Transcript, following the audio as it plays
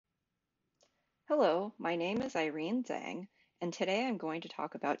Hello, my name is Irene Zhang, and today I'm going to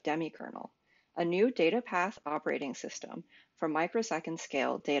talk about Demikernel, a new Datapath operating system for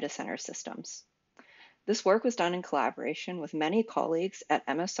microsecond-scale data center systems. This work was done in collaboration with many colleagues at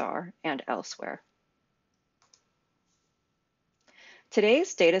MSR and elsewhere.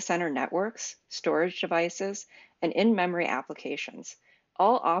 Today's data center networks, storage devices, and in-memory applications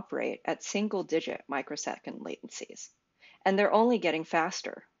all operate at single-digit microsecond latencies, and they're only getting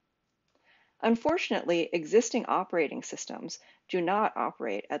faster. Unfortunately, existing operating systems do not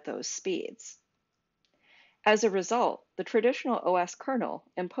operate at those speeds. As a result, the traditional OS kernel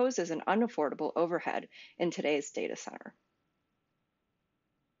imposes an unaffordable overhead in today's data center.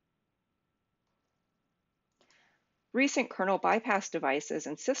 Recent kernel bypass devices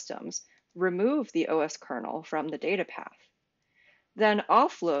and systems remove the OS kernel from the data path, then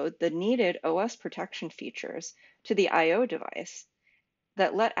offload the needed OS protection features to the I/O device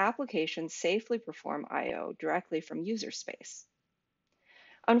that let applications safely perform I/O directly from user space.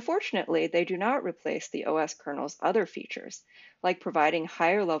 Unfortunately, they do not replace the OS kernel's other features, like providing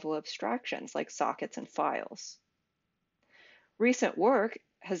higher-level abstractions like sockets and files. Recent work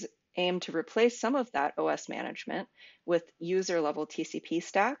has aimed to replace some of that OS management with user-level TCP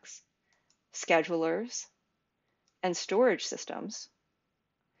stacks, schedulers, and storage systems,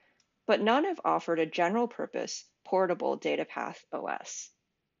 but none have offered a general-purpose portable datapath OS.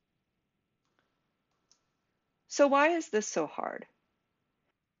 So why is this so hard?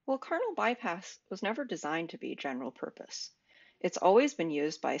 Well, kernel bypass was never designed to be general purpose. It's always been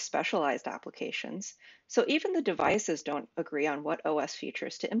used by specialized applications, so even the devices don't agree on what OS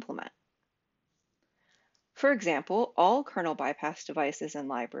features to implement. For example, all kernel bypass devices and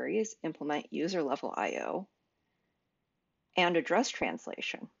libraries implement user-level I/O and address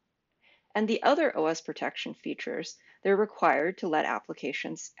translation. And the other OS protection features, they're required to let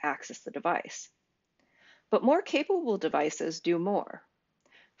applications access the device. But more capable devices do more.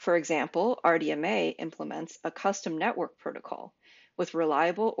 For example, RDMA implements a custom network protocol with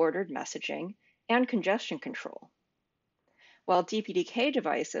reliable ordered messaging and congestion control, while DPDK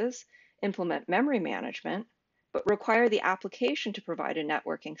devices implement memory management but require the application to provide a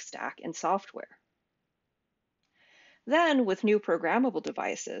networking stack and software. Then, with new programmable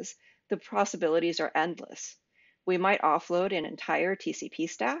devices, the possibilities are endless. We might offload an entire TCP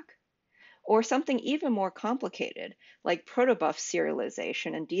stack, or something even more complicated, like protobuf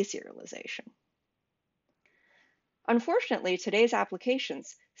serialization and deserialization. Unfortunately, today's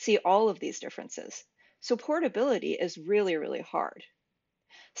applications see all of these differences, so portability is really hard.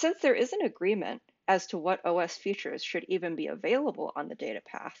 Since there isn't agreement as to what OS features should even be available on the data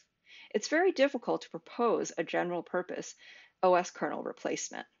path, it's very difficult to propose a general-purpose OS kernel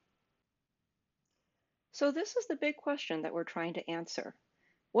replacement. So this is the big question that we're trying to answer.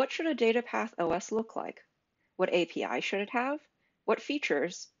 What should a data path OS look like? What API should it have? What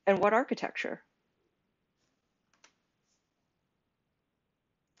features? And what architecture?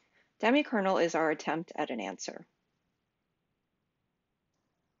 Demikernel is our attempt at an answer.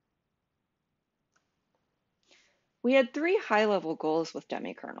 We had three high-level goals with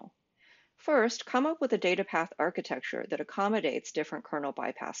Demikernel. First, come up with a data path architecture that accommodates different kernel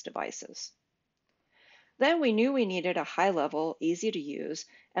bypass devices. Then we knew we needed a high-level, easy-to-use,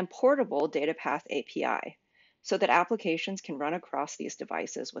 and portable data path API so that applications can run across these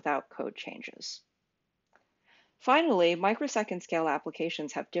devices without code changes. Finally, microsecond-scale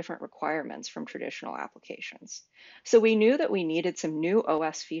applications have different requirements from traditional applications, so we knew that we needed some new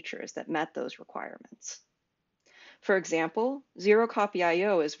OS features that met those requirements. For example, zero-copy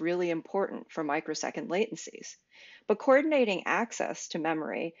I/O is really important for microsecond latencies, but coordinating access to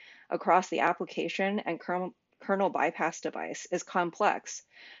memory across the application and kernel bypass device is complex,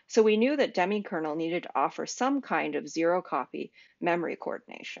 so we knew that Demikernel needed to offer some kind of zero-copy memory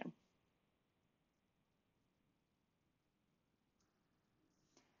coordination.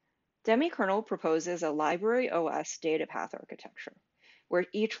 Demikernel proposes a library OS data path architecture, where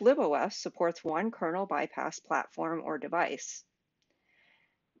each libOS supports one kernel bypass platform or device.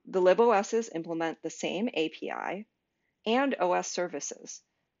 The libOSs implement the same API and OS services,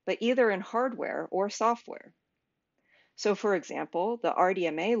 but either in hardware or software. So for example, the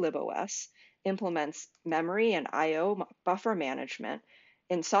RDMA libOS implements memory and I/O buffer management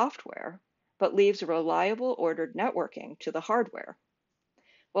in software, but leaves reliable ordered networking to the hardware.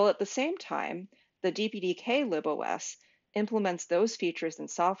 While at the same time, the DPDK libOS implements those features in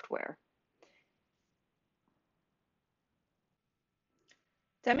software.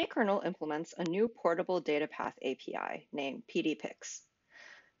 Demikernel implements a new portable data path API named PDPix.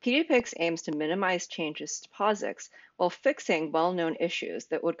 PDPix aims to minimize changes to POSIX while fixing well-known issues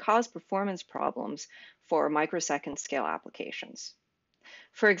that would cause performance problems for microsecond-scale applications.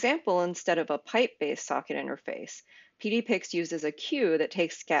 For example, instead of a pipe-based socket interface, PDPix uses a queue that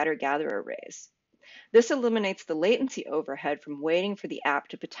takes scatter-gather arrays. This eliminates the latency overhead from waiting for the app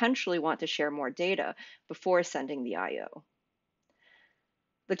to potentially want to share more data before sending the I/O.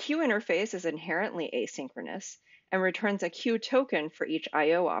 The queue interface is inherently asynchronous and returns a queue token for each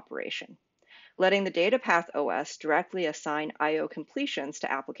I/O operation, letting the Datapath OS directly assign I/O completions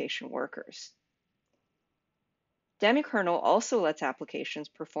to application workers. Demikernel also lets applications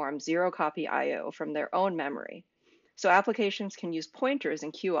perform zero-copy I/O from their own memory, so applications can use pointers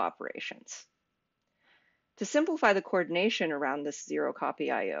in queue operations. To simplify the coordination around this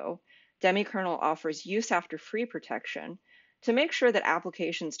zero-copy I/O, Demikernel offers use after free protection to make sure that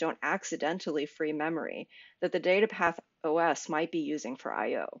applications don't accidentally free memory that the Datapath OS might be using for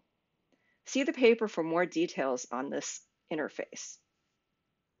I/O. See the paper for more details on this interface.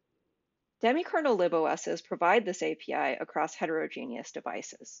 Demikernel libOSs provide this API across heterogeneous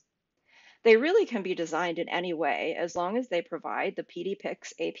devices. They really can be designed in any way as long as they provide the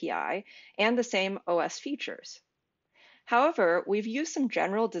PDPix API and the same OS features. However, we've used some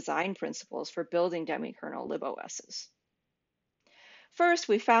general design principles for building Demikernel libOSs. First,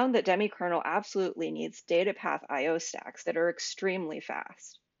 we found that Demikernel absolutely needs Datapath I/O stacks that are extremely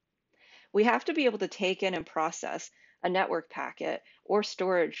fast. We have to be able to take in and process a network packet or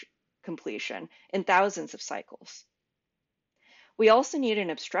storage completion in thousands of cycles. We also need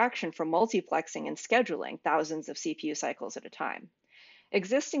an abstraction for multiplexing and scheduling thousands of CPU cycles at a time.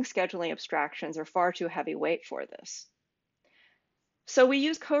 Existing scheduling abstractions are far too heavyweight for this. So we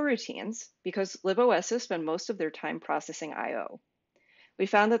use coroutines because libOSs spend most of their time processing I/O. We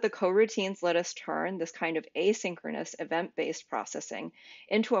found that the coroutines let us turn this kind of asynchronous event-based processing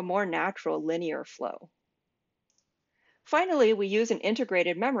into a more natural linear flow. Finally, we use an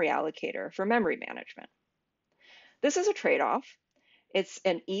integrated memory allocator for memory management. This is a trade-off. It's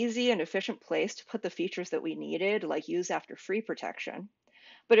an easy and efficient place to put the features that we needed, like use after free protection,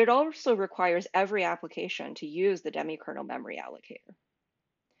 but it also requires every application to use the Demikernel memory allocator.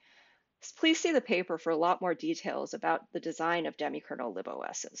 Please see the paper for a lot more details about the design of Demikernel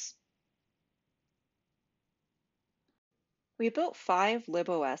libOSs. We built 5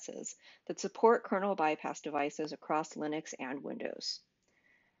 libOSs that support kernel bypass devices across Linux and Windows.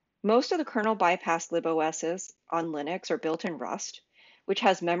 Most of the kernel bypass libOSs on Linux are built in Rust, which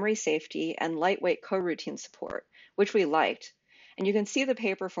has memory safety and lightweight coroutine support, which we liked, and you can see the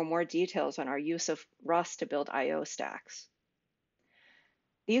paper for more details on our use of Rust to build I/O stacks.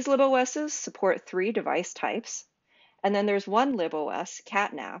 These libOSs support 3 device types, and then there's one libOS,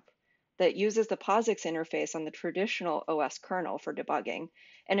 Catnap, that uses the POSIX interface on the traditional OS kernel for debugging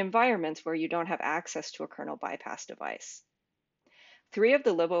in environments where you don't have access to a kernel bypass device. 3 of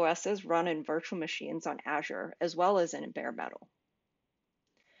the libOSs run in virtual machines on Azure, as well as in bare metal.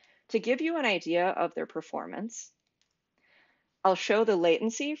 To give you an idea of their performance, I'll show the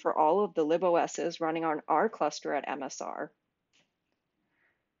latency for all of the libOSs running on our cluster at MSR.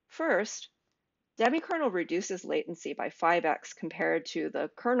 First, Demikernel reduces latency by 5x compared to the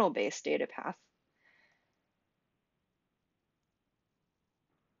kernel-based Datapath.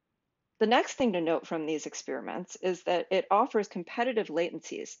 The next thing to note from these experiments is that it offers competitive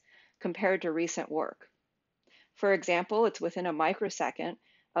latencies compared to recent work. For example, it's within a microsecond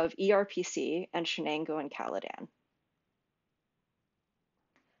of ERPC and Shenango and Caladan.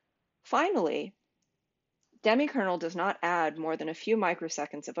 Finally, Demikernel does not add more than a few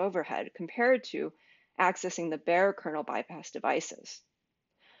microseconds of overhead compared to accessing the bare kernel bypass devices,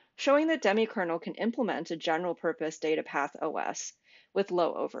 showing that Demikernel can implement a general-purpose Datapath OS with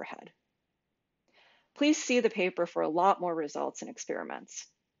low overhead. Please see the paper for a lot more results and experiments.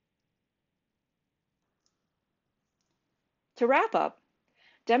 To wrap up,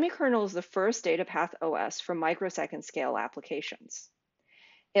 Demikernel is the first Datapath OS for microsecond-scale applications.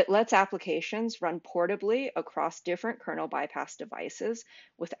 It lets applications run portably across different kernel bypass devices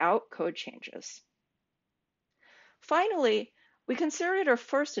without code changes. Finally, we consider it our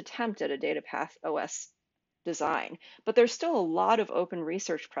first attempt at a Datapath OS design, but there's still a lot of open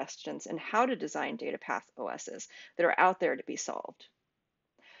research precedents in how to design Datapath OSs that are out there to be solved.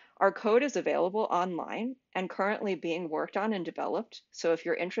 Our code is available online and currently being worked on and developed, so if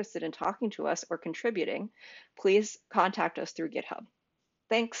you're interested in talking to us or contributing, please contact us through GitHub.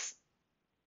 Thanks.